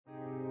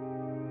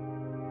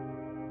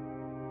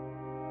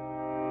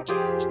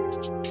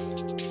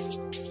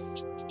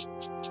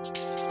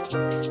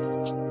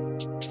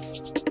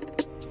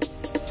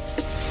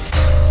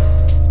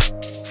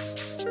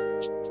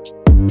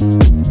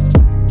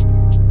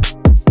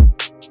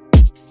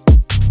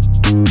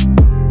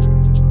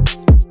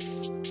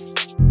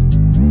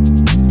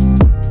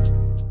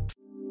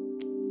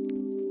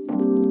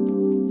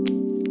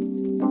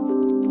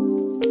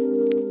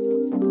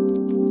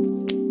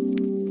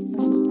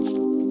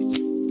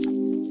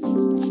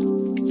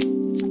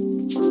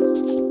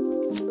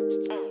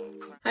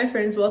Hi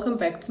friends, welcome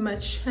back to my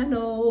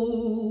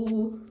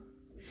channel.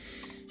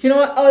 You know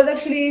what, I was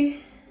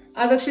actually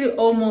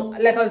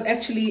almost like I was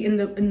actually in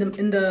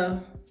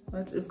the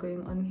what is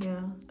going on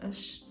here?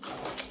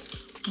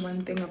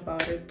 One thing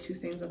about it, two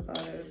things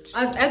about it.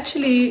 I was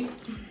actually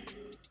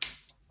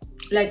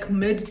like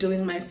mid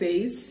doing my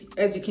face.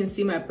 As you can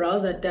see, my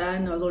brows are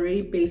done. I was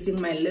already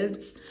basing my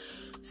lids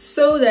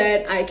so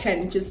that I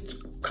can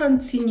just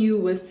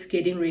continue with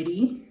getting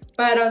ready.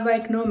 But I was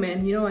like, no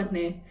man, you know what,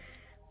 ne?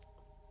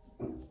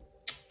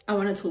 I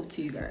want to talk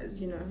to you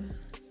guys, you know.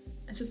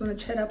 I just want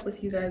to chat up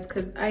with you guys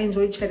because I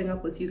enjoy chatting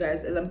up with you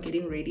guys as I'm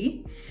getting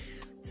ready.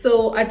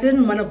 So I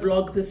didn't want to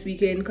vlog this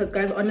weekend because,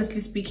 guys, honestly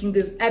speaking,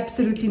 there's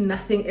absolutely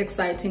nothing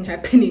exciting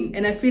happening.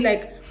 And I feel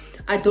like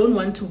I don't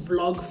want to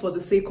vlog for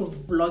the sake of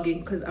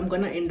vlogging because I'm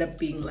going to end up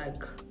being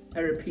like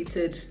a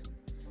repeated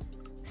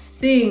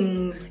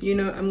thing, you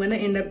know. I'm going to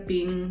end up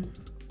being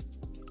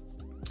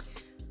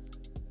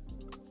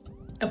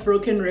a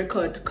broken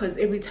record because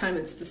every time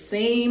it's the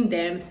same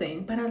damn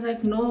thing. But I was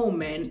like, no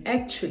man,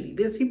 actually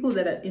there's people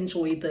that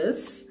enjoy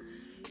this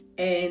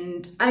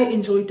and I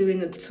enjoy doing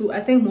it too. I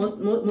think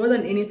more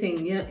than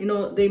anything, yeah, you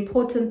know, the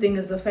important thing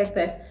is the fact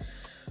that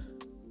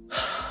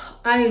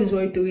I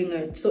enjoy doing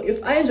it. So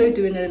if I enjoy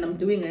doing it and I'm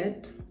doing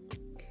it,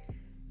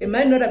 it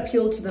might not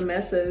appeal to the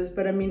masses,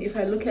 but I mean, if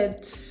I look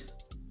at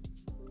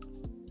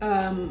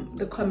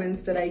the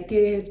comments that I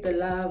get, the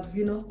love,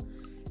 you know,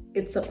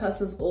 it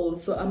surpasses all.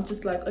 So I'm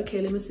just like, okay,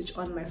 let me switch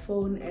on my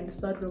phone and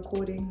start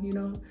recording, you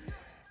know.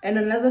 And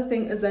another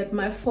thing is that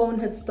my phone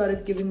had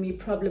started giving me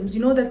problems.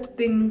 You know that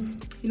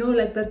thing, you know,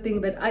 like that thing,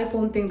 that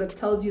iPhone thing that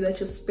tells you that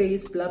your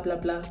space, blah blah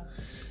blah.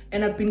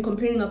 And I've been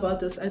complaining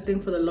about this, I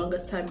think, for the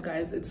longest time,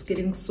 guys. It's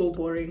getting so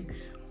boring.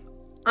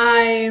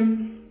 I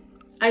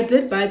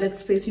did buy that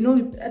space, you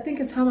know. I think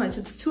it's how much?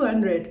 It's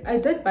 200. I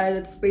did buy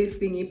that space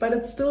thingy, but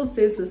it still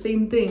says the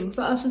same thing.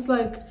 So I was just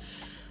like,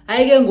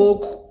 I can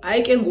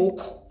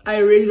go. I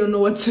really don't know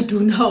what to do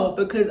now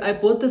because I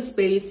bought the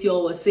space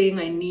y'all were saying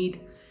I need,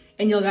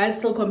 and you guys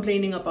still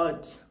complaining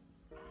about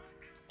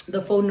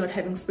the phone not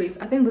having space.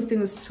 I think this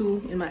thing is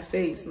too in my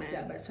face, man.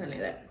 Yeah, but it's funny like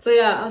that. So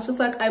yeah, I was just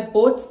like, I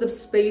bought the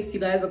space you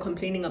guys are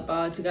complaining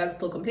about. You guys are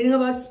still complaining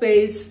about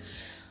space.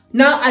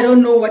 Now I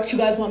don't know what you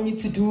guys want me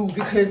to do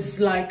because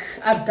like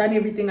I've done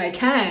everything I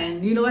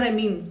can. You know what I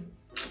mean?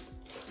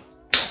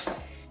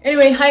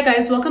 Anyway, hi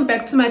guys, welcome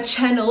back to my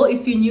channel.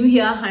 If you're new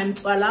here, I'm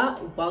Twala.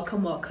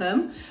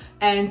 Welcome.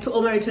 And to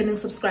all my returning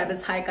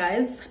subscribers, hi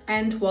guys,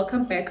 and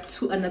welcome back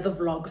to another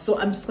vlog. So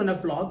I'm just gonna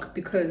vlog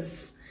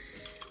because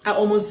I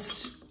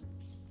almost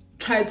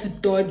tried to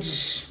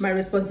dodge my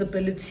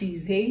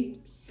responsibilities, hey?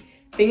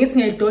 Being it's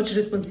a dodge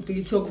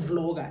responsibility of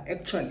vlogger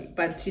actually,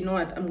 but you know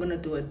what, I'm gonna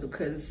do it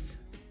because,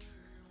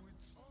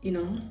 you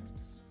know,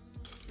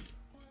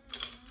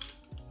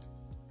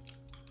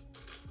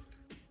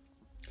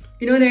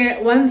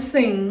 one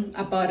thing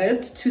about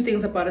it, two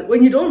things about it.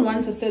 When you don't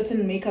want a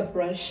certain makeup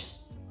brush,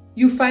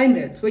 you find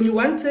it. When you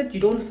want it, you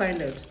don't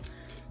find it.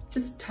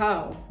 Just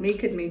how?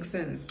 Make it make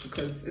sense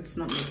because it's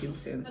not making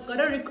sense.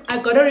 I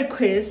got a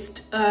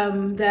request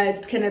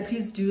that can I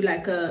please do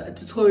like a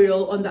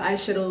tutorial on the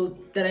eyeshadow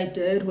that I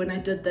did when I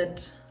did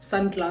that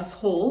sunglass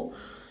haul.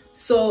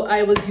 So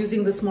I was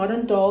using this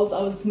Modern Dolls.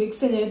 I was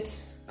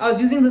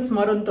using this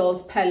Modern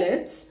Dolls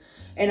palette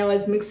and I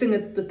was mixing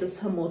it with this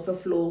Hermosa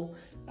Flow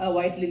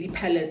White Lily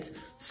palette.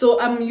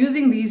 So I'm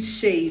using these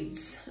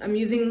shades. I'm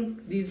using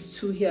these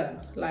two here,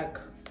 like,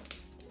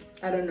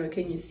 I don't know,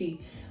 can you see?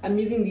 I'm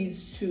using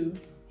these two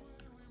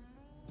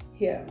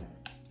here.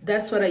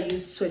 That's what I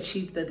used to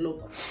achieve that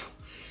look.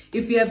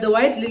 If you have the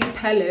White Lily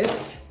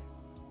palette,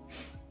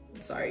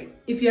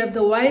 if you have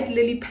the White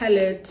Lily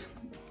palette,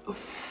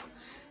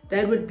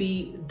 that would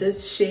be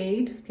this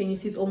shade. Can you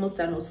see? It's almost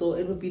done also.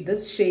 It would be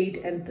this shade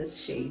and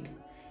this shade.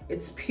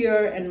 It's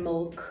Pure and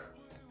Milk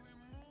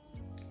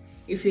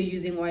if you're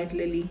using White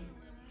Lily.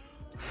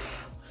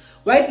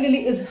 White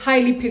Lily is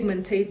highly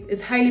pigmented.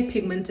 It's highly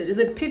pigmented. Is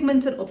it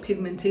pigmented or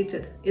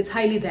pigmentated? It's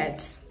highly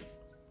that.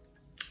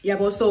 Yeah,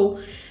 but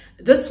so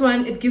this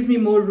one, it gives me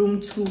more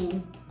room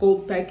to go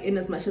back in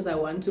as much as I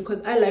want to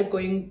because I like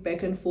going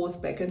back and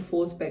forth, yeah,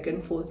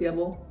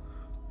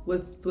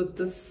 with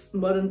this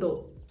Modern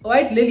Doll.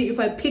 White Lily, if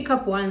I pick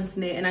up once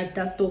and I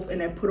dust off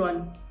and I put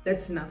on,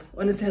 that's enough.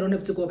 Honestly, I don't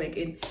have to go back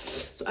in.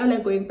 So I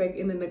like going back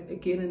in and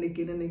again and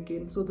again and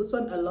again. So this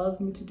one allows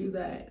me to do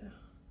that.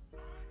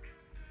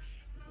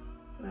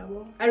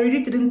 I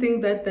really didn't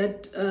think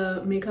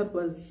that makeup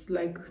was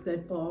like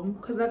that bomb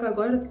because like I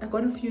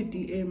got a few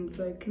DMs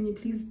like, can you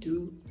please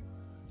do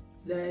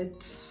that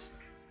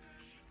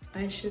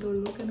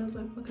eyeshadow look, and I was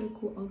like, okay,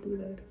 cool, I'll do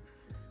that.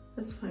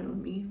 That's fine with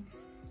me.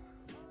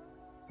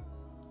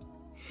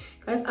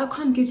 Guys, I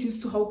can't get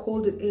used to how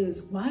cold it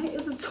is. Why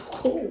is it so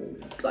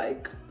cold?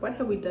 Like, what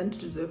have we done to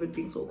deserve it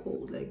being so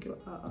cold? Like,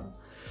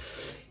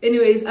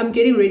 anyways, I'm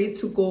getting ready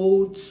to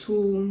go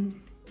to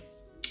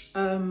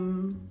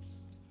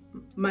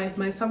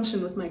my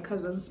function with my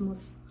cousins.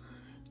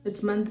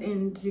 It's month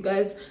end, you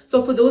guys.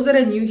 So for those that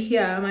are new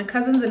here, my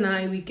cousins and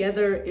I, we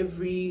gather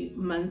every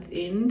month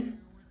end,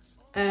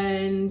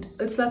 and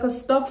it's like a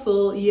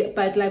stockful, yeah,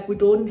 but like we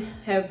don't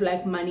have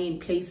like money in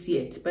place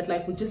yet, but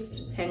like we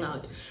just hang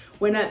out.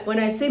 When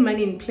I say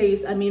money in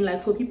place, I mean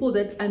like for people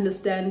that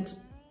understand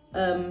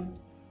in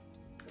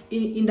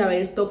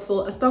the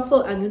stockful, a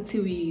stockful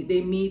angithi,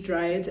 they meet,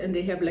 right, and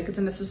they have like, it's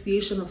an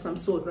association of some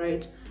sort,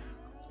 right,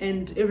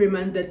 and every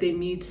month that they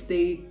meet,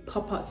 they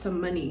pop out some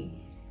money,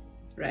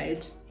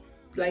 right,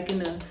 like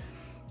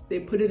they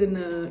put it in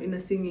a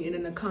thingy, in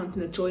an account,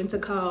 in a joint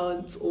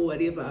account or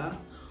whatever,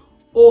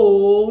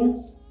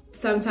 or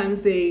sometimes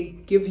they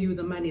give you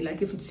the money,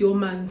 like if it's your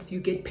month, you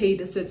get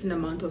paid a certain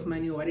amount of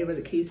money or whatever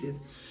the case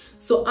is.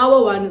 So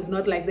our one is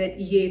not like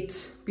that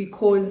yet,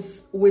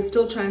 because we're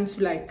still trying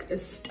to like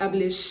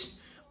establish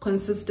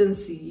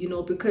consistency, you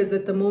know, because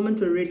at the moment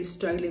we're really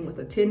struggling with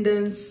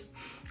attendance.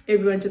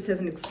 Everyone just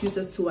has an excuse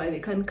as to why they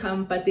can't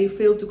come, but they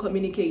fail to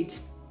communicate.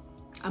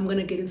 I'm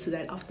gonna get into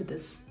that after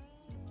this.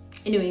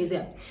 Anyways,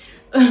 yeah.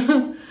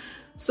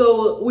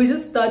 So we're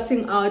just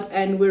starting out,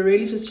 and we're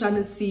really just trying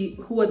to see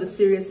who are the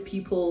serious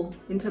people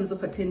in terms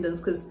of attendance,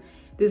 because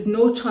there's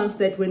no chance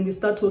that when we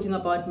start talking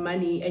about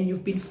money and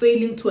you've been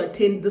failing to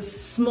attend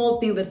this small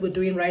thing that we're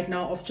doing right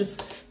now of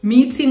just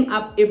meeting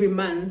up every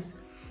month,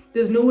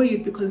 there's no way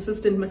you'd be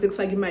consistent,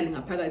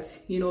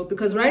 you know,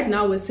 because right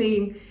now we're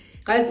saying,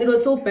 guys, it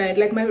was so bad.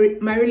 Like my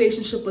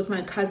relationship with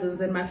my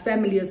cousins and my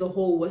family as a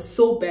whole was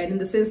so bad, in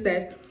the sense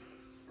that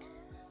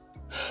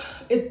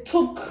it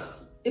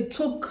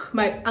took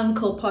my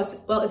uncle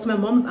well, it's my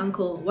mom's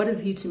uncle. What is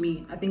he to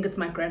me? I think it's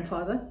my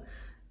grandfather.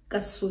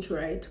 That's so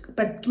right.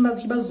 But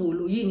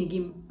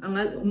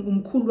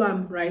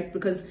right,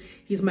 because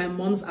he's my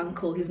mom's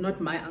uncle. He's not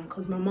my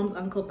uncle, he's my mom's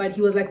uncle, but he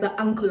was like the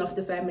uncle of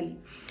the family.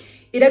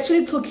 It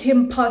actually took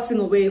him passing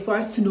away for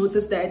us to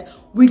notice that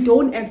we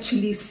don't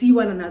actually see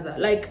one another.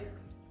 Like,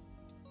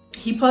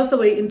 he passed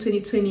away in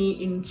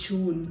 2020 in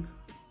June,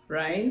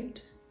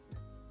 right?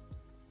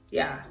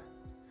 Yeah.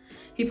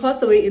 He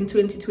passed away in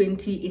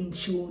 2020 in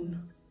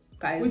June,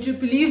 guys. Would you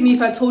believe me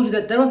if I told you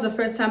that that was the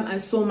first time I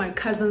saw my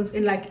cousins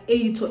in like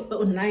 8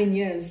 or 9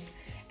 years?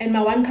 And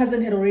my one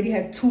cousin had already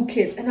had 2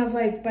 kids. And I was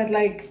like, but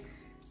like,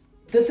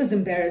 this is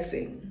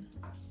embarrassing.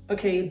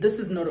 Okay, this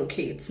is not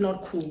okay. It's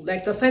not cool.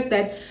 Like the fact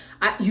that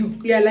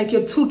like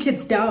you're 2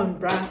 kids down,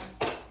 bruh.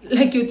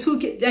 Like your 2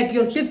 kids, like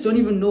your kids don't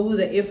even know who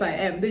the F I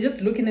am. They're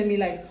just looking at me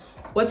like,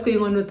 what's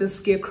going on with this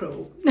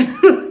scarecrow?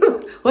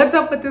 What's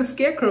up with this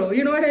scarecrow?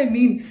 You know what I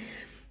mean?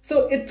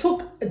 So it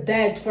took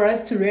that for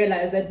us to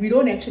realize that we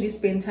don't actually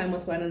spend time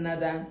with one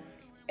another.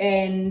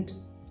 And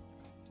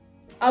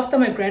after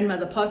my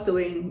grandmother passed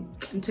away in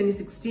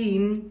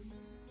 2016,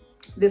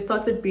 there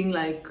started being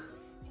like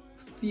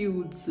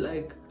feuds,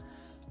 like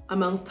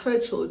amongst her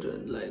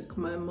children, like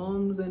my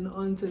moms and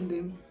aunts and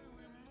them.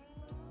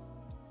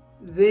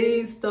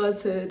 They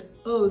started,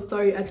 oh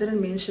sorry, I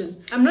didn't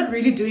mention, I'm not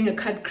really doing a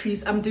cut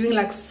crease, I'm doing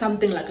like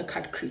something like a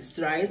cut crease,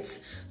 right?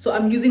 So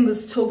I'm using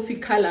this toffee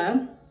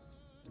color.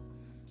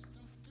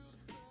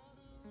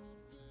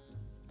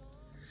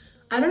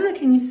 I don't know,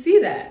 can you see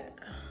that?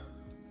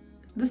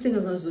 This thing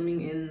is not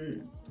zooming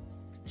in.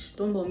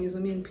 Don't bother me,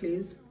 zoom in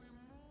please.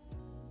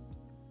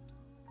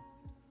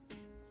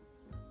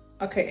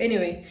 Okay,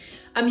 anyway,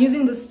 I'm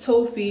using this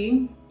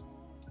toffee.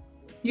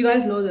 You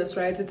guys know this,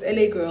 right? It's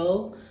LA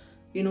Girl.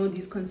 You know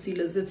these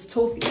concealers, it's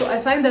toffee. So I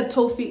find that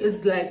toffee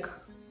is like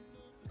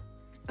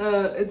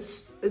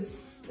it's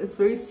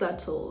very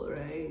subtle,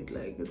 right?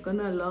 Like it's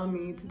gonna allow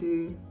me to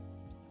do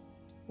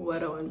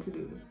what I want to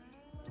do.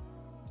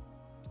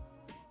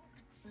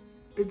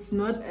 It's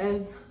not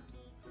as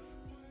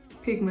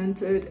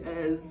pigmented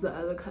as the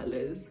other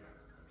colors,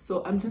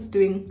 so I'm just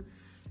doing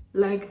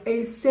like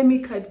a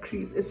semi-cut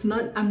crease. It's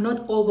not, I'm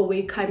not all the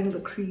way cutting the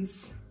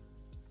crease.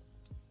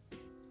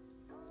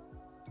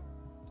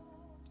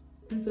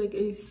 It's like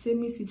a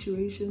semi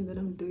situation that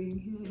I'm doing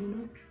here, you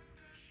know.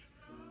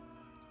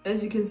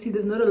 As you can see,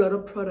 there's not a lot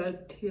of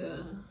product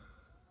here.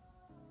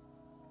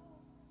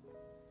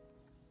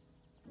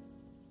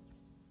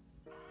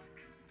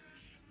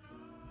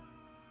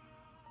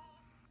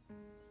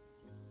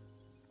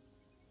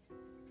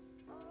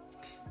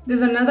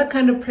 There's another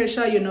kind of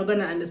pressure you're not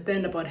gonna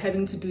understand about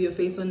having to do your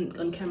face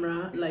on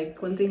camera.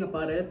 Like, one thing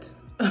about it,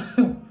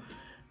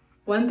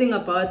 one thing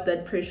about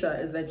that pressure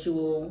is that you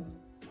will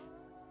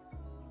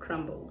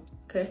crumble,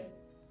 okay?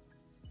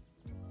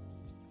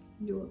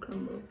 You will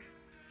crumble.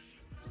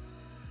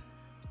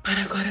 But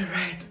I got it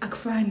right,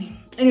 akfani.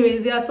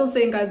 Anyways, yeah, still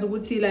saying, guys,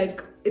 Uguti,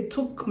 like, it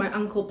took my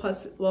uncle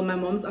my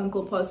mom's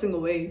uncle passing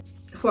away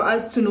for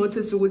us to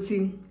notice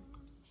Uguti.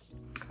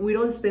 we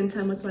don't spend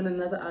time with one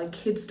another. Our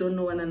kids don't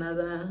know one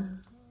another.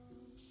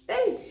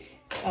 Hey,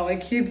 our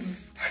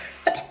kids.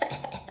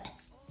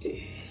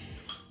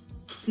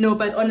 No,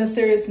 but on a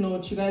serious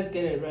note, you guys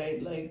get it,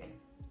 right? Like,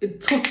 it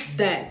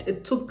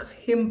took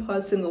him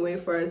passing away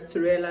for us to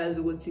realize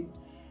what he,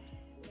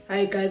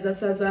 hi guys,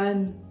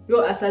 asazan,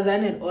 yo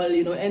asazan and all,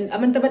 you know. And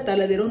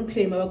amantabatala, they don't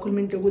play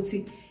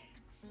mabakulmente.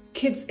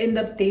 Kids end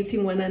up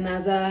dating one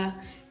another,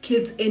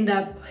 kids end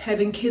up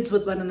having kids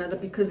with one another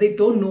because they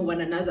don't know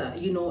one another,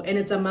 you know. And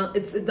it's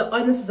the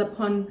onus is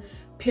upon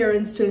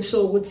parents to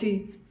ensure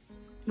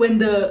when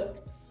the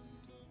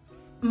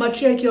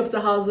matriarchy of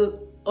the house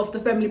of the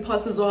family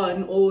passes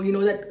on, or you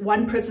know, that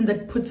one person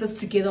that puts us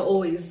together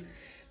always,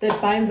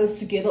 that binds us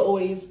together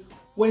always,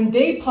 when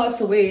they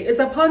pass away, it's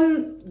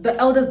upon the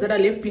elders that are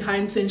left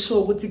behind to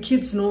ensure what the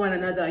kids know one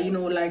another, you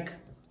know. Like,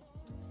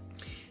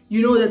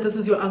 you know that this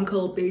is your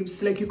uncle,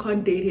 babes, like you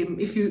can't date him.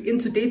 If you're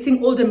into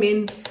dating older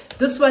men,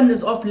 this one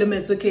is off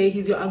limits, okay?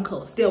 He's your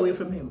uncle, stay away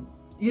from him.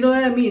 You know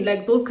what I mean?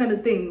 Like those kind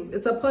of things.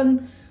 It's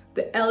upon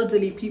the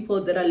elderly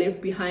people that are left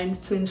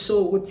behind to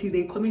ensure what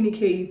they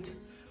communicate,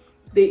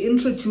 they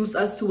introduce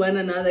us to one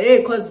another.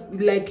 Hey, cause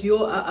like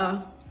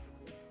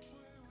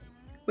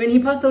when he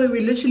passed away,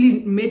 we literally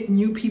met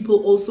new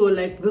people also.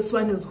 Like, this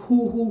one is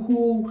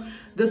who,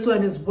 this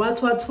one is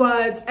what.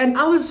 And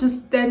I was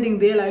just standing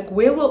there like,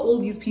 where were all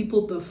these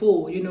people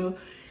before, you know?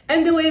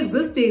 And they were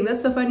existing.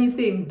 That's the funny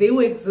thing. They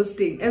were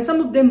existing. And some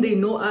of them, they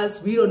know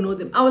us, we don't know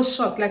them. I was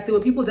shocked. Like, there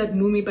were people that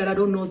knew me, but I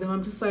don't know them.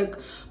 I'm just like,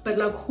 but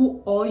like,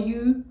 who are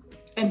you?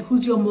 And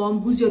who's your mom?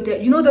 Who's your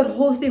dad? You know, that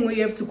whole thing where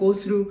you have to go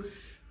through,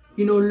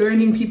 you know,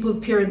 learning people's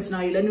parents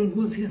now. You're learning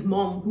who's his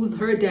mom, who's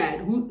her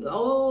dad,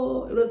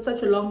 oh, it was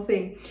such a long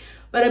thing.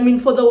 But I mean,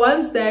 for the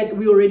ones that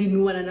we already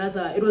knew one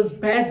another, it was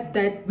bad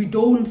that we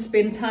don't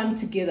spend time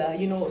together,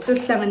 you know.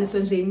 Like,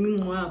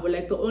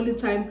 the only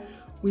time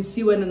we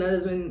see one another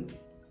is when,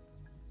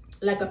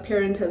 like, a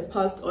parent has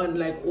passed on,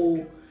 like,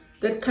 oh,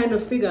 that kind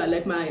of figure,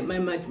 like my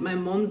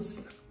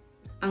mom's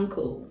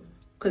uncle,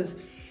 because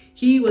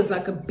he was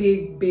like a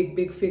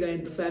big figure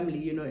in the family,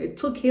 you know. It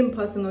took him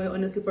passing away,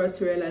 honestly, for us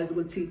to realize,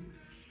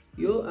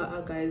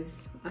 yo, guys,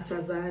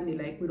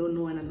 asazani, like, we don't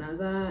know one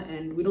another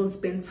and we don't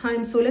spend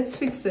time, so let's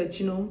fix it,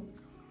 you know.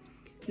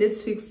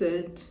 Let's fix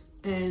it.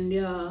 And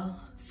yeah,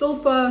 so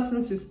far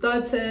since we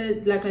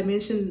started, like I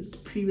mentioned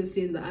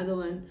previously in the other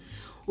one,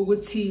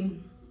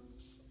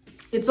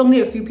 it's only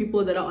a few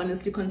people that are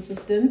honestly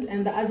consistent,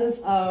 and the others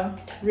are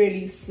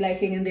really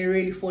slacking and they're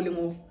really falling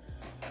off.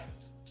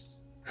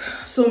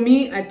 So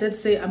me, I did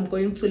say I'm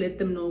going to let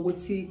them know,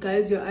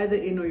 guys, you're either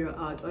in or you're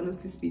out.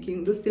 Honestly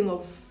speaking, this thing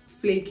of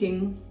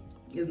flaking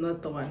is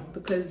not the one,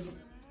 because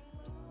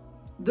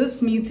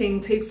this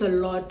meeting takes a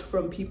lot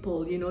from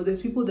people, you know.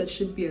 There's people that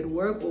should be at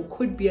work or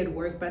could be at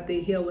work, but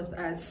they're here with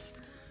us,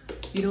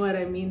 you know what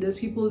I mean. There's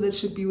people that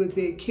should be with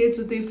their kids,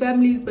 with their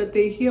families, but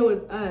they're here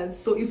with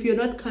us. So if you're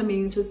not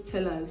coming, just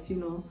tell us, you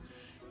know.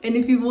 And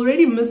if you've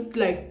already missed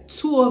like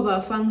 2 of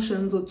our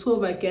functions or 2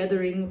 of our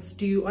gatherings,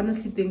 do you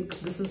honestly think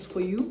this is for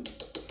you?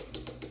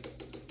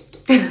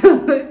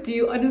 Do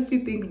you honestly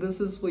think this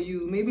is for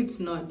you? Maybe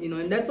it's not, you know,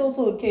 and that's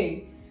also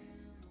okay.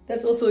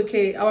 That's also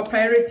okay. Our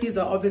priorities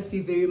are obviously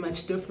very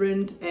much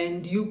different,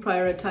 and you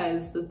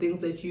prioritize the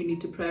things that you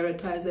need to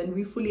prioritize, and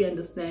we fully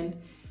understand.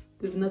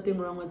 There's nothing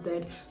wrong with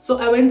that. So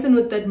I went in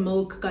with that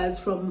milk, guys,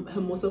 from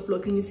Hermosa Floor.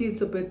 Can you see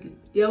it's a bit,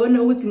 yeah, when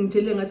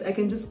I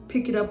can just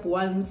pick it up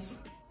once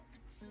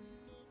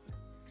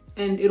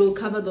and it'll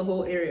cover the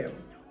whole area.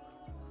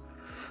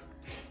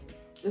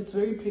 It's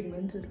very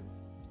pigmented.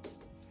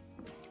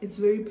 It's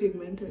very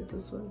pigmented,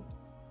 this one.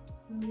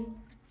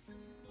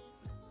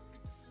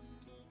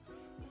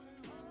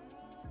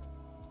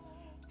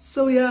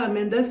 So yeah,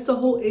 man, that's the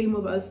whole aim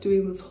of us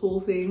doing this whole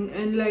thing.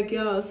 And like,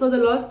 yeah, so the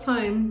last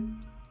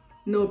time,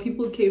 no,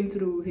 people came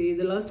through. Hey,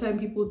 the last time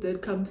people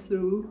did come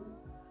through,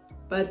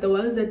 but the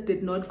ones that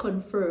did not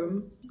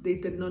confirm, they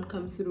did not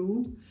come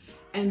through,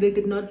 and they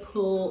did not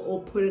pull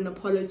or put an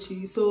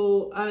apology.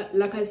 So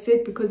like I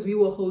said, because we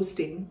were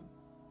hosting,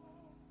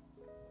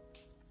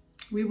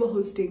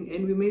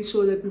 and we made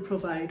sure that we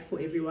provide for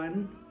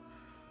everyone.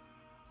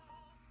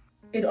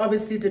 It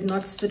obviously did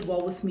not sit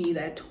well with me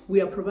that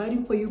we are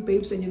providing for you,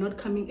 babes, and you're not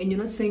coming, and you're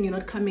not saying you're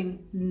not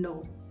coming.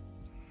 No,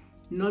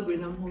 not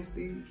when I'm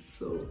hosting.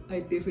 So I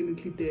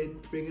definitely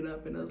did bring it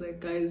up, and I was like,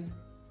 guys,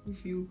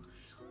 if you,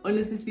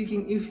 honestly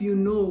speaking, if you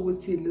know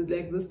what's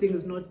like, this thing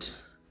is not,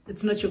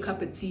 it's not your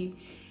cup of tea,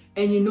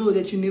 and you know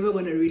that you're never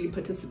going to really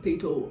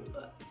participate or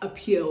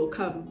appear or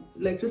come,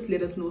 like, just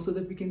let us know so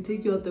that we can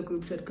take you out the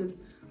group chat,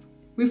 because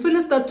we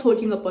finna start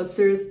talking about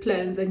serious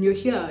plans and you're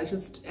here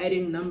just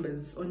adding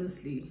numbers,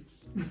 honestly.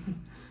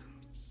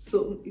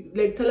 So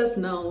like, tell us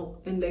now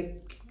and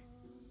like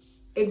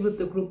exit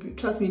the group.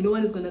 Trust me, no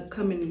one is gonna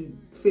come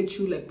and fetch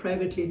you like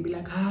privately and be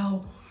like,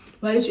 how,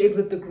 why did you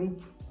exit the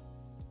group?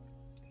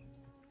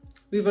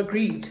 We've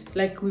agreed,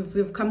 like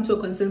we've come to a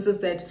consensus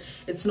that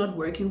it's not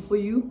working for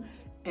you,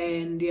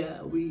 and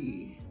yeah,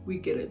 we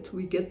get it.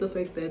 We get the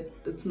fact that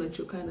it's not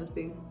your kind of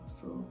thing.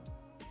 So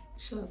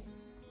shut up.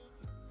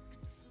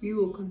 we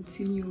will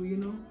continue, you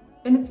know.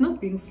 And it's not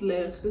being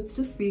slack, it's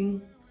just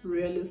being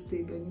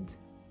realistic. And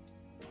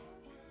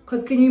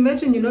because can you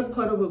imagine you're not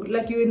part of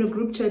like you're in a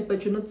group chat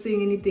but you're not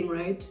saying anything,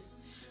 right?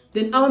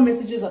 Then our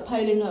messages are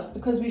piling up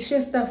because we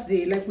share stuff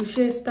there. Like we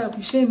share stuff,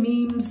 we share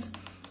memes,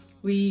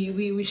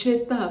 we share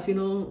stuff, you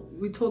know.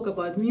 We talk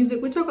about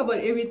music, we talk about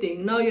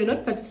everything. Now you're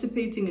not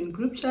participating in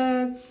group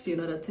chats, you're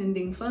not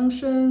attending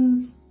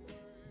functions,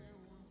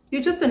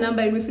 you're just a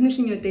number, and we're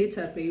finishing your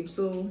data, babe.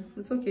 So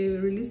it's okay, we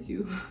release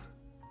you.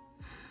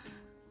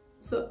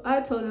 So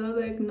I told her, I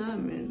was like, nah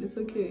man, it's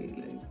okay,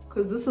 like,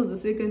 because this was the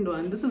second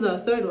one, this is our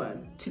third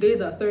one, today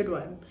is our third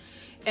one.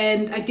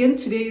 And again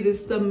today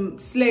there's some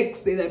slacks,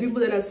 there are people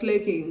that are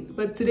slacking,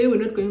 but today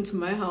we're not going to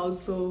my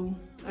house, so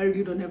I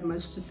really don't have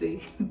much to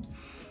say.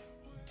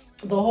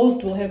 The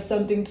host will have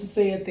something to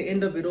say at the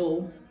end of it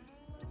all.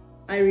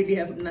 I really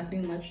have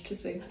nothing much to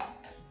say,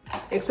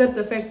 except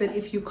the fact that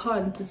if you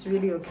can't, it's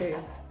really okay.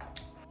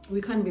 We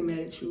can't be mad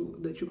at you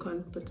that you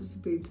can't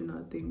participate in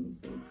our things.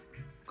 So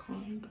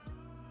can't.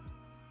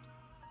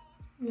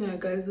 Yeah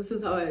guys, this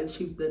is how I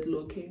achieved that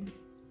look.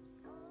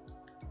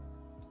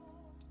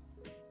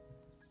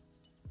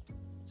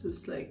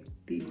 Just like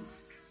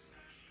this.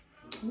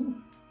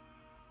 Ooh.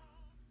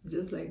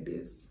 Just like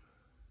this.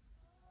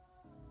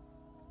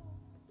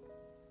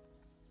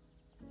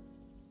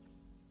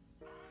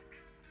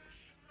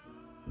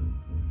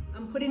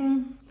 I'm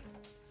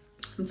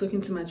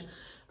talking too much.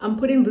 I'm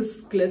putting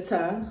this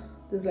glitter,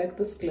 there's like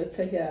this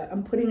glitter here,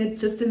 I'm putting it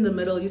just in the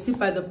middle. You see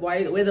by the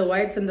white, where the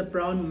white and the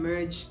brown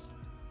merge,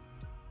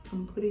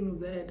 I'm putting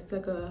that. It's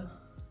like a,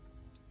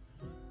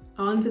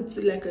 I want it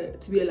to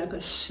be like a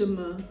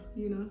shimmer,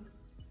 you know.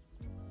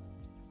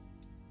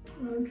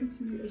 I want it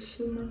to be a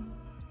shimmer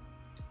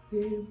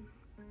there.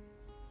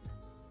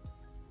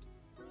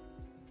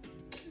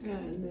 Yeah,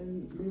 and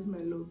then there's my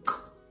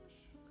look.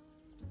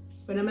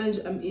 When I manage,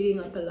 I'm eating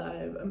up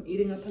alive. I'm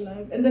eating up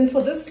alive. And then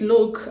for this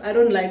look, I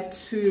don't like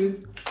to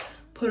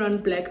put on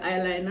black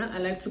eyeliner. I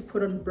like to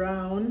put on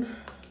brown.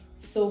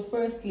 So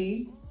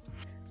firstly,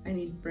 I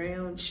need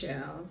brown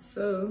shell.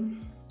 So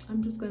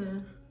I'm just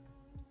gonna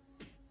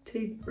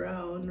take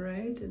brown,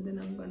 right? And then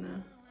I'm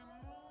gonna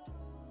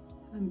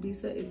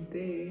ambisa it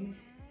there.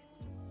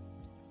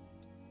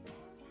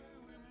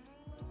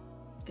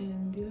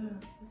 And yeah,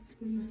 that's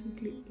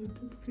basically it.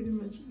 That's pretty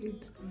much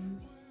it,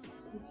 guys.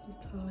 That's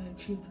just how I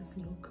achieve this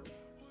look.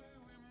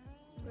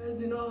 Guys,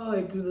 you know how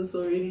I do this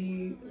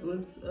already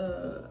with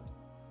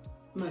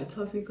my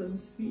toffee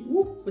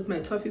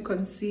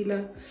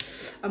concealer.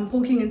 I'm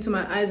poking into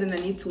my eyes and I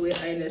need to wear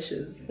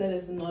eyelashes. That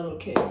is not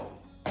okay.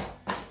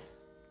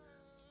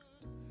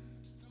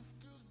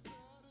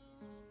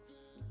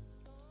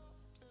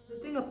 The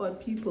thing about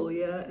people,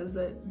 yeah, is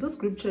that this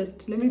group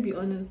chat, let me be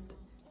honest,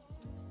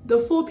 the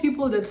 4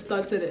 people that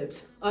started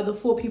it are the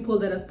 4 people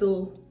that are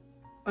still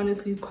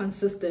honestly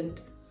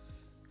consistent.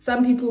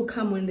 Some people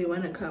come when they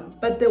want to come,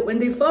 but when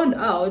they found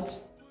out,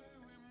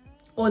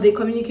 or they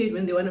communicate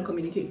when they want to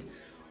communicate.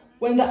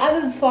 When the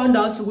others found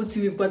out,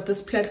 we've got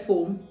this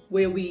platform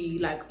where we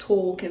like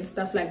talk and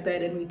stuff like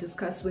that, and we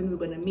discuss when we're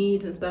gonna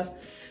meet and stuff.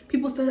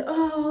 People started,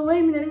 oh, why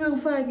am I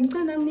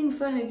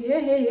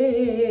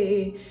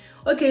hey.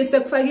 Okay, so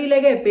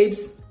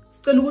babes,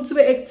 still to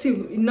be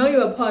active. Now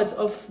you are part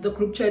of the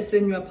group chat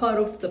and you are part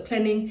of the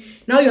planning.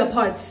 Now you are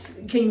part.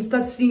 Can you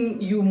start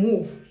seeing you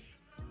move?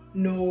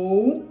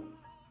 No,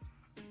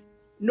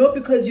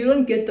 because you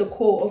don't get the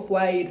core of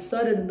why it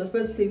started in the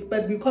first place.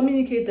 But we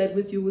communicate that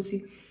with you.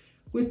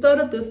 We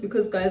started this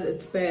because, guys,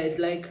 it's bad.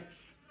 Like,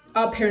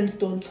 our parents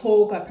don't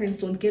talk, our parents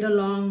don't get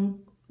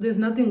along. There's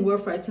nothing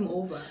worth fighting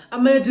over.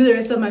 I'm gonna do the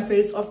rest of my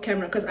face off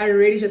camera because I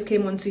already just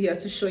came onto here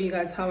to show you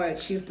guys how I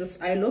achieved this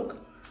eye look.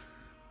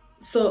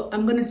 So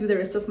I'm gonna do the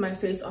rest of my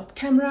face off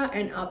camera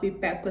and I'll be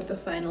back with the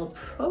final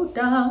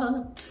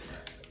product.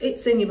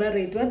 It's saying about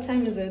it. What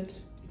time is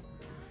it?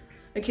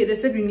 Okay, they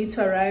said we need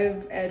to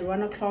arrive at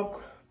 1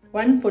 o'clock.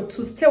 1 for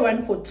 2, still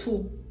 1 for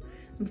 2.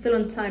 I'm still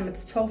on time.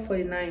 It's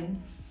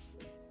 12:49.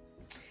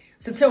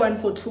 So still 1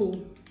 for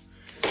 2.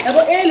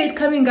 About late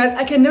coming, guys.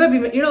 I can never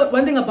be, you know,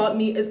 one thing about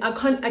me is I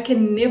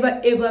can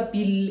never ever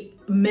be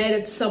mad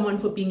at someone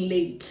for being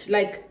late.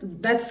 Like,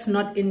 that's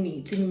not in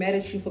me to be mad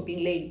at you for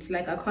being late.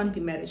 Like, I can't be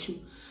mad at you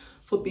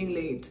for being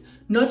late.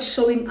 Not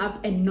showing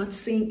up and not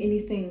saying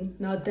anything,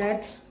 now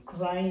that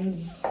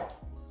grinds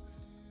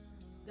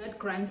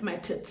my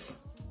tits,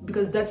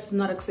 because that's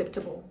not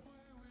acceptable.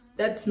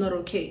 That's not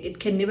okay. It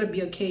can never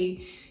be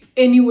okay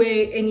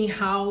anyway,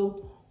 anyhow.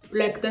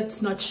 Like,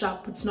 that's not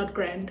sharp, it's not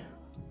grand.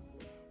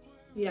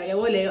 Yeah,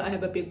 I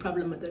have a big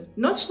problem with it.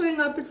 Not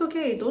showing up, it's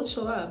okay. Don't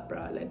show up,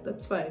 bruh. Like,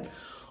 that's fine.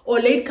 Or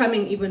late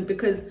coming even,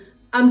 because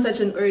I'm such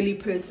an early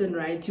person,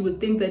 right? You would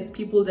think that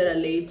people that are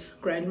late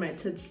grind my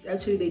tits.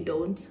 Actually, they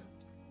don't.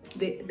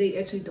 They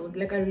actually don't.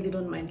 Like, I really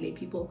don't mind late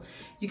people.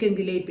 You can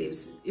be late,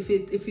 babes. If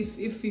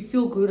you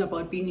feel good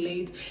about being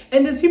late.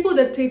 And there's people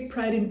that take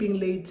pride in being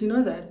late. You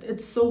know that?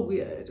 It's so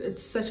weird.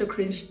 It's such a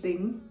cringe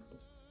thing.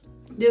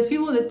 There's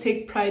people that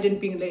take pride in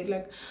being late.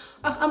 Like,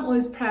 I'm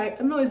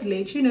always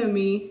late. You know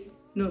me.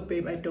 No,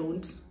 babe, I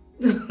don't.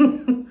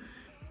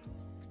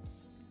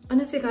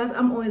 honestly guys,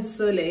 I'm always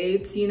so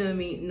late, you know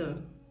me.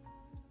 No,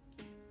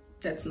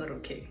 that's not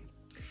okay.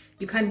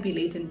 You can't be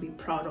late and be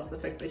proud of the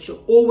fact that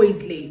you're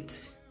always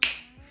late.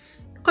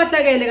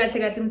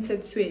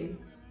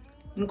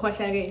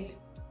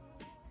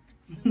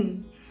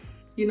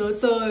 You know,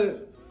 so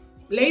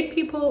late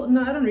people,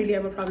 no, I don't really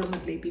have a problem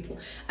with late people.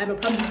 I have a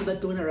problem with people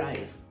that don't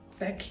arrive.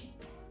 Like,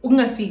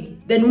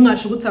 then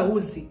ungasho ukuthi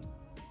awuzi.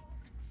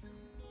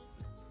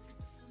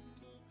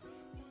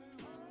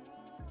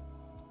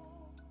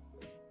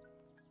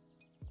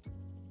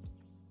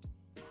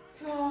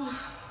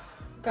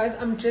 Guys,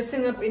 I'm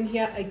dressing up in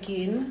here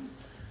again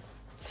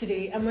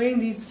today. I'm wearing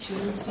these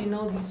jeans. You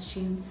know these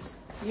jeans.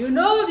 You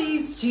know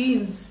these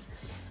jeans.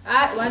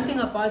 One thing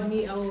about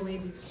me, I will wear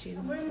these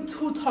jeans. I'm wearing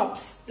two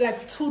tops,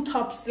 like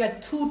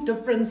two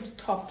different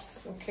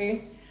tops,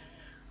 okay?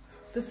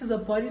 This is a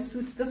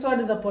bodysuit. This one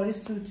is a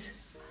bodysuit.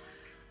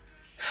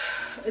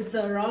 It's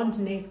a round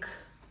neck.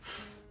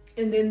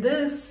 And then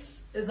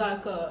this is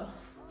like a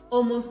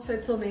almost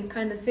turtleneck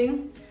kind of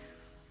thing.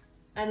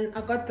 And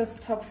I got this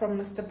top from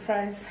Mr.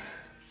 Price.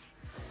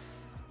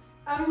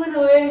 I'm gonna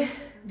wear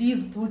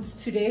these boots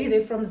today.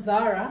 They're from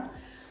Zara.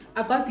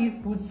 I got these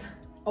boots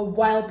a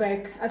while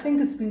back. I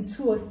think it's been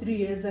 2 or 3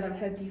 years that I've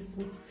had these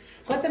boots.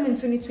 Got them in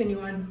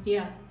 2021.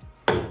 Yeah.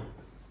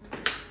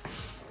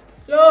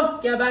 Yo,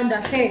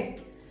 Yabanda, hey.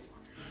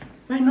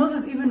 My nose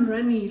is even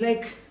runny.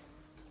 Like,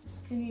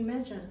 can you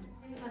imagine?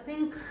 I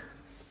think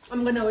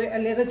I'm gonna wear a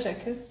leather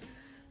jacket.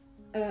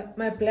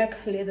 My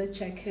black leather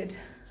jacket.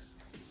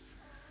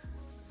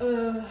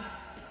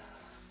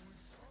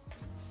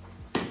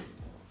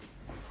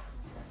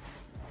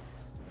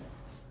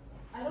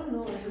 I don't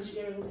know which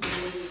earrings to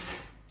wear.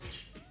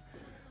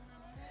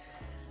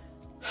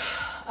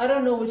 I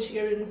don't know which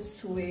earrings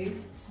to wear,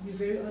 to be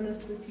very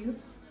honest with you.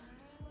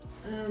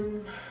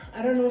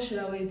 I don't know, should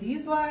I wear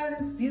these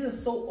ones? These are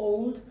so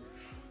old.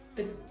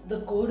 The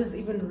gold is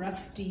even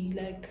rusty.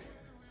 Like,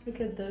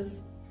 look at this.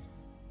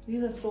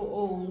 These are so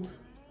old.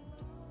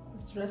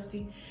 It's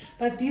rusty.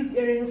 But these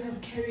earrings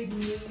have carried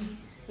me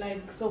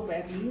like so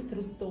badly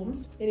through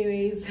storms.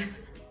 Anyways,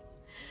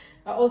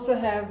 I also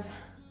have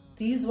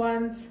these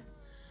ones.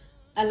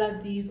 I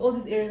love these. All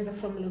these earrings are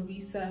from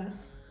Lovisa,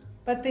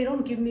 but they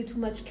don't give me too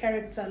much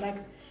character. Like,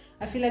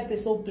 I feel like they're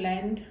so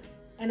bland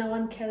and I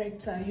want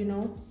character, you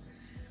know.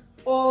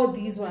 All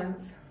these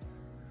ones,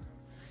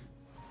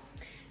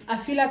 I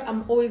feel like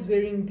I'm always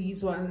wearing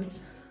these ones,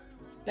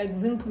 like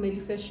Zing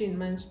Pumeli fashion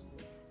man.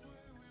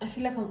 I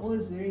feel like I'm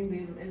always wearing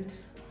them. And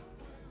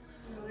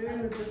I'm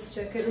wearing with this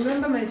jacket.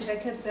 Remember my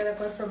jacket that I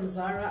got from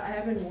Zara? I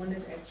haven't worn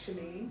it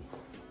actually.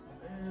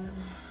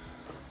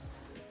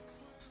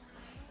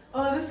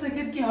 Oh, this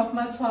jacket came off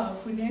my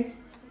 12.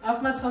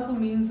 Off my 12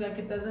 means like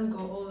it doesn't go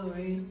all the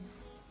way.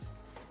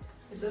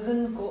 It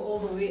doesn't go all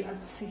the way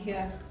up to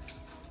here.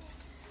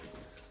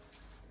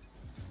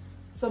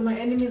 So my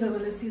enemies are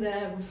gonna see that I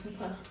have a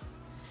fupa.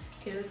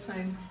 Okay, that's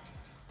fine.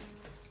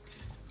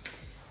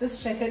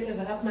 This jacket is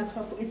a half my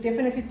 12. It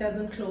definitely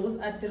doesn't close.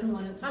 I didn't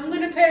want it to. I'm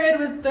gonna pair it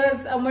with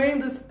this. I'm wearing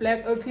this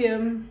black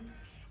opium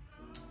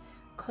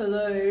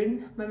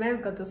cologne. My man's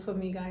got this for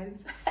me,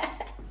 guys.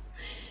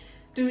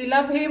 Do we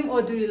love him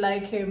or do we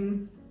like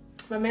him?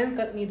 My man's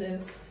got me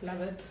this.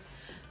 Love it.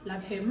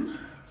 Love him.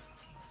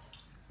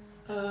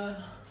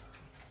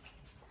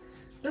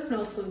 This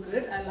smells so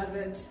good. I love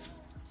it.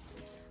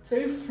 It's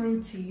very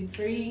fruity.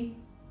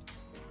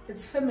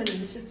 It's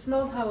feminine. It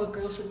smells how a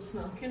girl should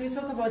smell. Can we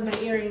talk about my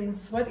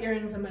earrings? What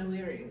earrings am I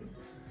wearing?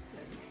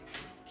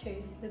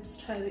 Okay, let's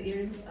try the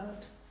earrings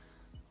out.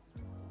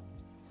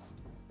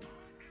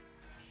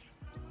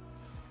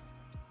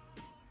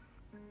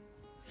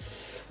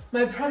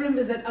 My problem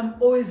is that I'm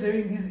always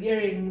wearing these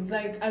earrings.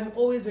 Like, I'm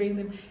always wearing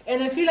them.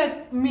 And I feel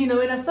like, you know,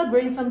 when I start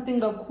wearing something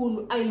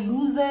cool, I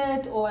lose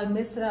it or I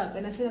mess it up.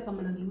 And I feel like I'm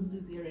gonna lose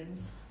these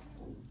earrings.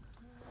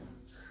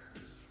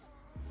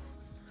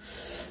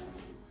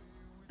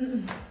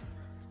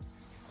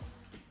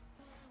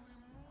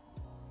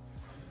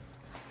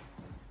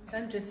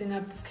 I'm dressing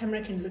up. This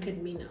camera can look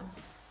at me now.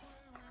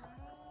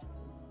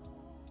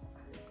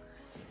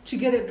 Do you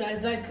get it,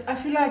 guys? Like, I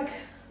feel like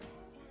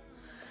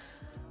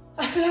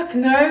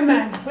no,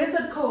 man. Where's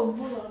that comb?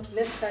 Hold on.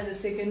 Let's try the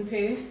second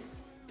pair.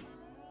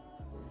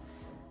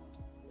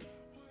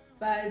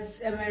 But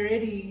am I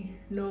ready?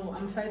 No,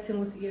 I'm fighting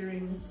with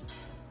earrings.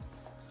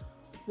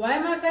 Why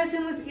am I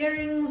fighting with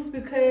earrings?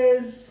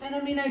 Because, and I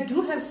mean, I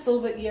do have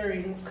silver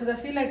earrings because I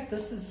feel like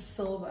this is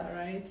silver,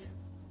 right?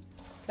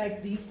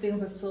 Like these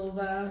things are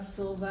silver.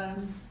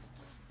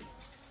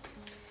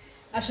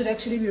 I should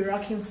actually be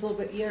rocking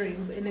silver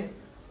earrings in it.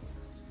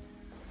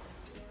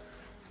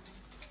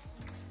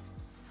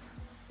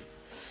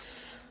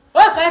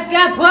 Oh, guys,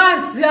 get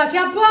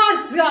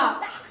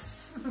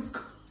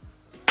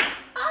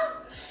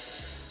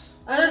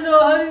I don't know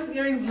how these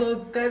earrings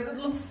look, guys.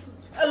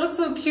 I look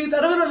so cute. I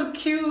don't want to look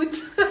cute.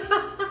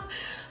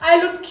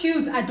 I look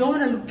cute. I don't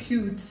want to look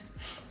cute.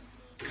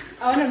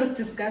 I want to look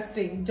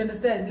disgusting. Do you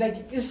understand?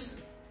 Like, ish.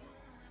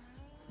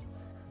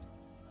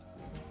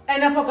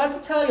 And I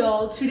forgot to tell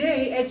y'all,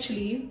 today,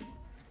 actually,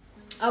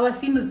 our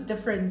theme is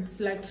different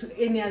like to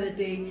any other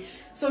day.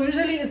 So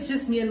usually it's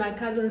just me and my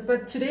cousins,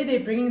 but today they're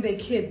bringing their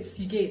kids,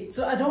 you get.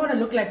 So I don't want to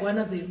look like one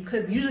of them,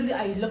 because usually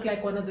I look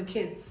like one of the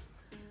kids.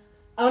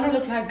 I want to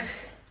look like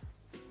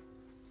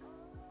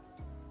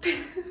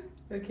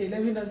okay,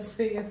 let me not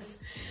say it,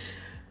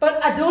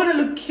 but I don't want to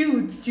look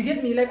cute. You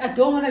get me? Like, I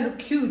don't want to look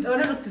cute. I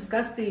want to look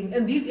disgusting,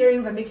 and these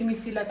earrings are making me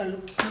feel like I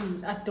look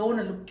cute. I don't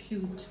want to look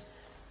cute.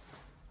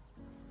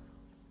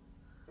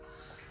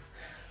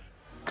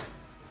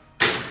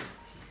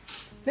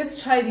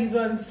 Let's try these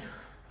ones.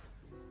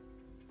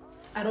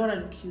 I don't want to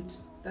look cute.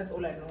 That's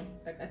all I know.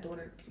 Like, I don't want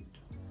to look cute.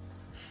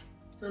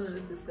 I don't want to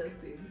look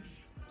disgusting.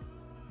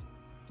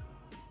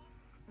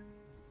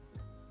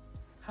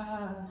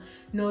 Ah,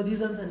 no, these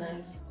ones are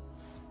nice.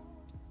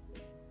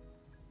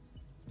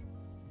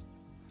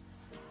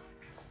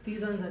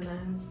 These ones are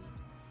nice.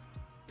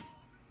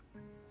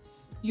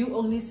 You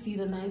only see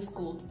the nice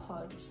gold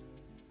parts.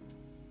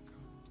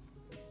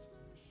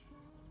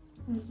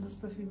 This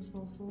perfume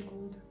smells so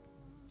good.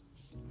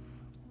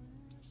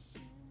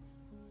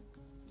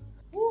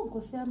 Oh,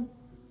 Gosiam,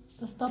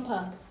 the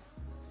stopper.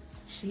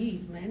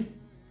 Jeez, man.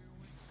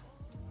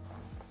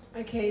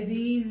 Okay,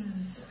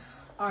 these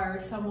are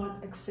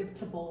somewhat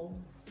acceptable.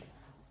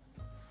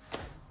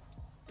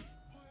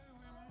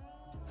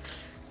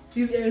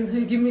 These earrings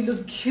make me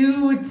look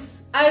cute.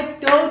 I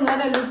don't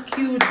want to look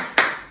cute.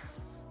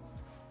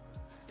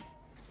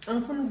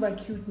 I'm feeling by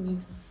cute me.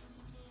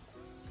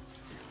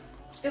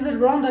 Is it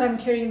wrong that I'm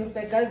carrying this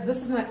bag? Guys,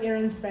 this is my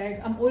errands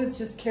bag. I'm always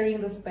just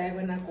carrying this bag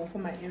when I go for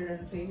my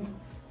errands. Eh?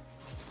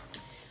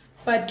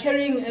 But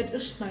carrying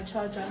it, my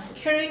charger,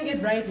 carrying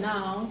it right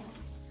now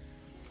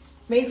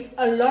makes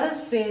a lot of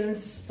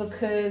sense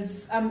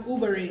because I'm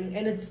Ubering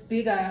and it's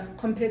bigger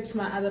compared to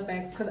my other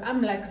bags, because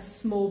I'm like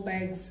small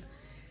bags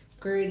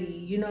girly,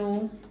 you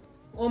know.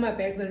 All my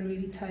bags are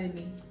really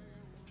tiny.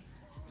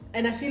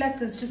 And I feel like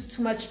there's just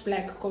too much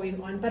black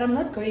going on. But I'm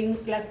not going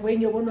like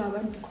when you want to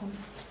come.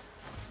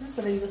 I just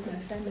want to be with my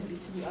family,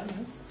 to be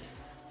honest.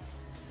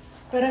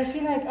 But I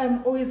feel like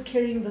I'm always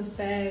carrying this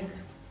bag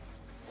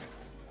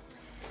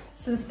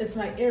since it's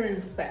my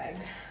errands bag.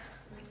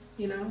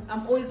 You know,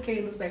 I'm always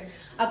carrying this bag.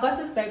 I got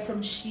this bag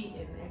from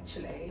Shein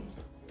actually.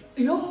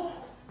 Yo,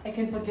 I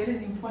can forget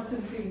an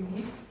important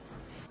thing.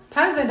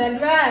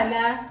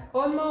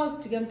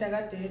 Almost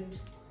dead.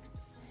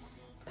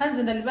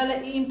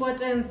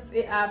 Importance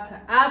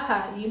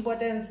apa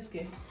importance.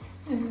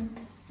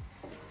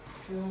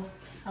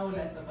 How will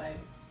I survive?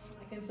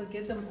 I can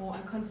forget them all.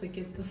 I can't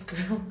forget this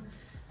girl.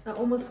 I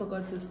almost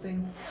forgot this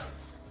thing.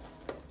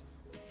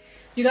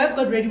 You guys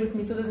got ready with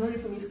me, so there's no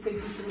need for me to take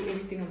you through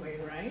everything I'm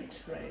wearing, right?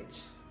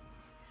 Right.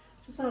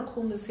 Just want to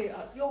comb this hair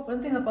out. Yo,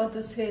 one thing about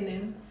this hair,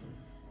 Nen.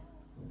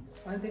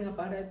 One thing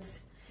about it.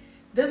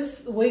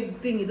 This wig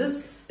thingy,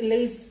 this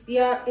lace,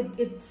 yeah, it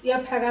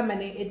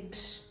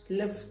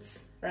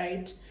lifts,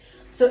 right?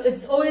 So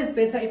it's always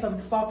better if I'm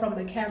far from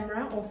the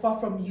camera or far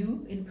from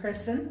you in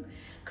person.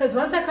 Because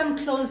once I come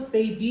close,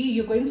 baby,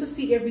 you're going to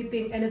see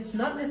everything, and it's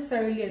not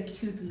necessarily a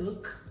cute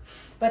look.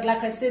 But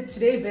like I said,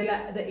 today,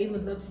 Bella, the aim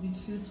was not to be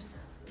cute.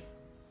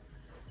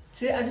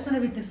 Today, I just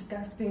want to be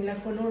disgusting,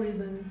 like for no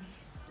reason.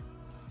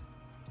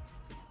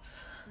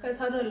 Guys,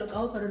 how do I look? I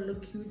hope I don't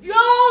look cute. Yo,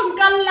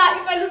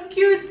 Nkala, if I look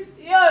cute,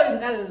 yo,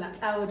 Nkala,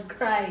 I would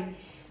cry.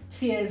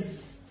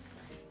 Tears.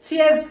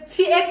 Tears,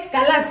 TX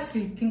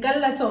Galaxy.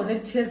 Nkala told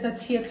tears, the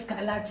TX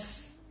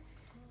Galaxy.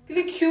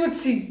 Really cute,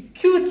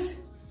 cute,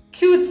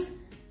 cute,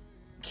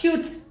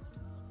 cute,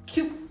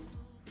 cute.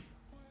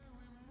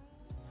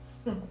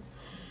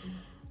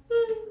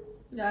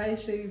 Yeah,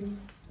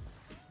 shame.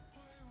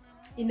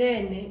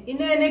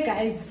 Inene,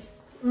 guys.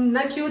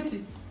 Not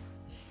cute.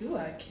 You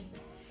are cute.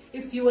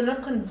 If you were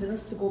not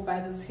convinced to go buy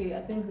this hair,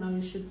 I think now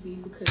you should be,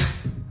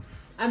 because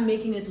I'm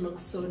making it look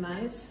so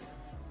nice.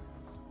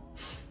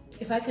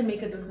 If I can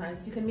make it look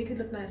nice, you can make it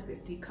look nice,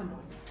 bestie. Come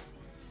on.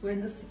 We're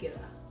in this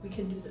together. We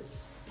can do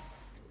this.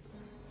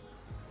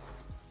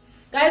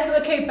 Guys,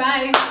 okay,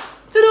 bye.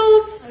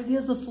 Toodles! Guys,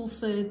 here's the full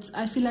fit.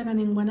 I feel like I'm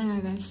in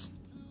guys.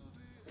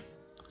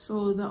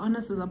 So the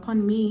onus is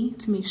upon me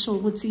to make sure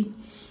what's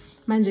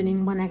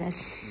managing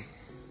guys.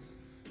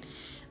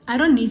 I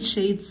don't need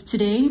shades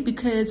today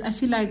because I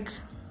feel like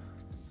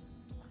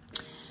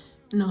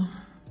no,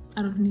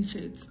 I don't need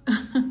shades.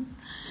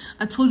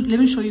 I told you, let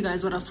me show you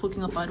guys what I was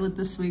talking about with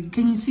this wig.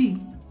 Can you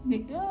see?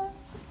 Yeah.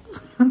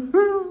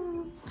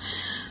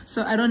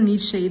 So I don't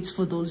need shades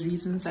for those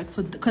reasons, like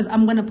because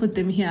I'm gonna put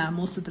them here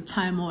most of the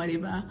time or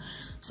whatever.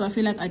 So I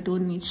feel like I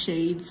don't need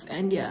shades,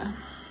 and yeah,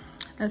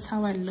 that's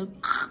how I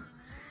look.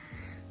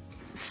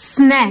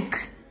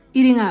 Snack,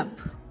 eating up.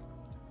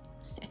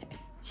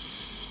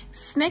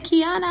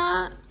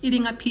 Snackiana,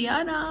 eating a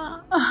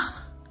piano.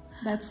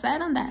 That's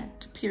that on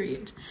that,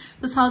 period.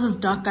 This house is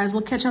dark, guys.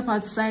 We'll catch up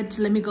outside.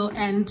 Let me go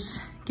and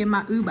get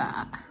my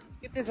Uber.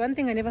 If there's one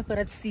thing I never thought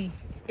I'd see,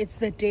 it's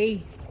the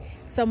day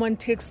someone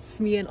texts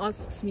me and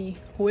asks me,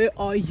 where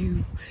are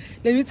you?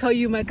 Let me tell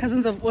you, my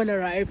cousins have all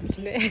arrived.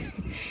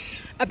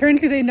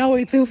 Apparently they're now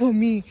waiting for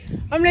me.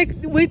 I'm like,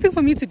 waiting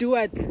for me to do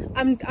what?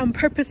 I'm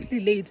purposely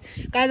late.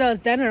 Guys, I was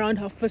done around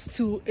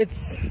 2:30.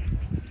 It's,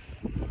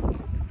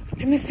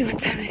 let me see what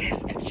time it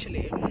is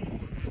actually.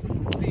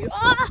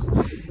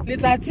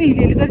 Let's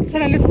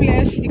tell a little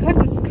flash. You can't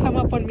just come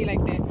up on me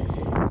like that.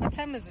 What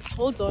time is it?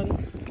 Hold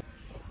on.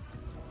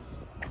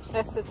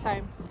 That's the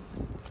time.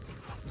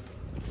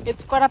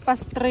 It's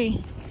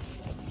 3:15.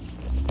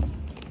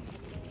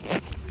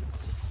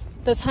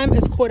 The time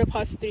is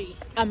 3:15.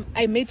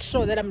 I made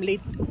sure that I'm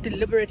late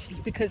deliberately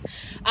because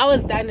I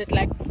was done at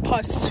like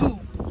 2:00.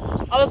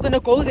 I was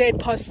gonna go there at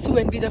 2:00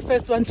 and be the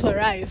first one to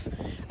arrive.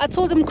 I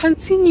told them,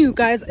 continue,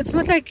 guys. It's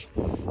not like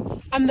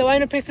I'm the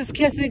one who pays this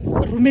case.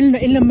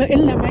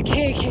 My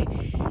cake.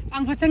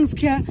 I'm putting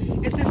here.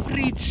 It's a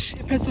fridge.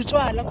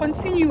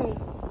 Continue.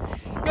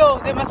 Yo,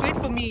 they must wait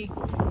for me.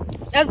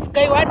 As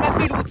guy one, I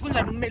feel what's going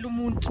on.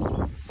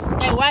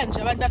 Guy one,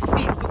 I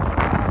feel.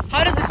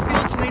 How does it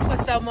feel to wait for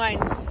someone?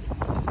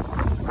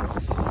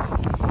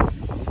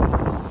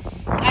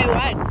 I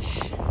want.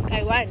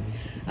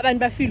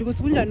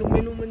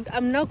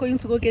 I'm now going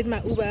to go get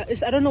my Uber.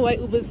 I don't know why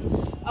Ubers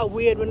are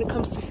weird when it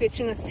comes to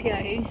fetching us here.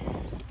 Eh?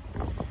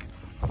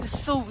 It's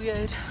so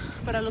weird,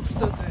 but I look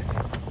so good.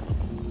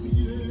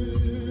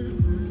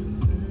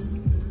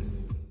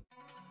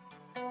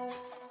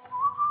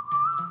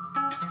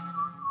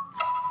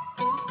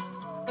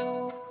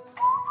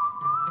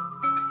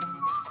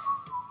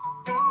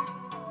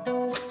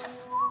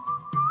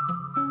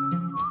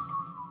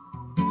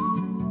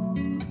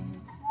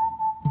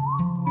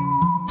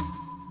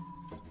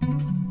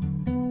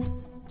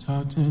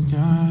 Talk to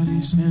God,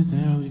 he said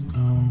that we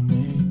gon'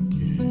 make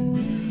it.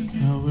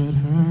 Know it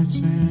hurts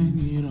and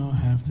you don't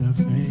have to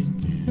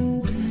fake it.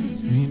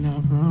 You're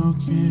not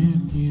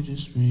broken, you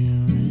just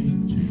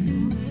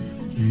rearranging.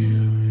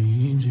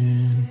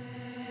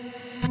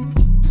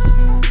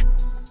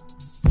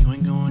 You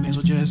ain't going there,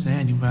 so just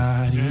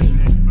anybody.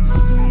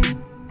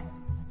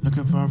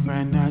 Looking for a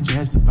friend, not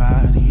just a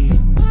body.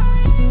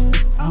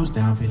 I was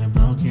down feeling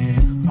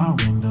broken, all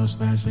windows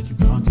smashed like you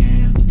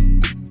broken.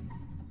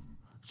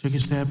 Take a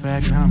step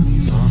back, now me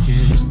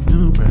focused.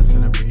 New breath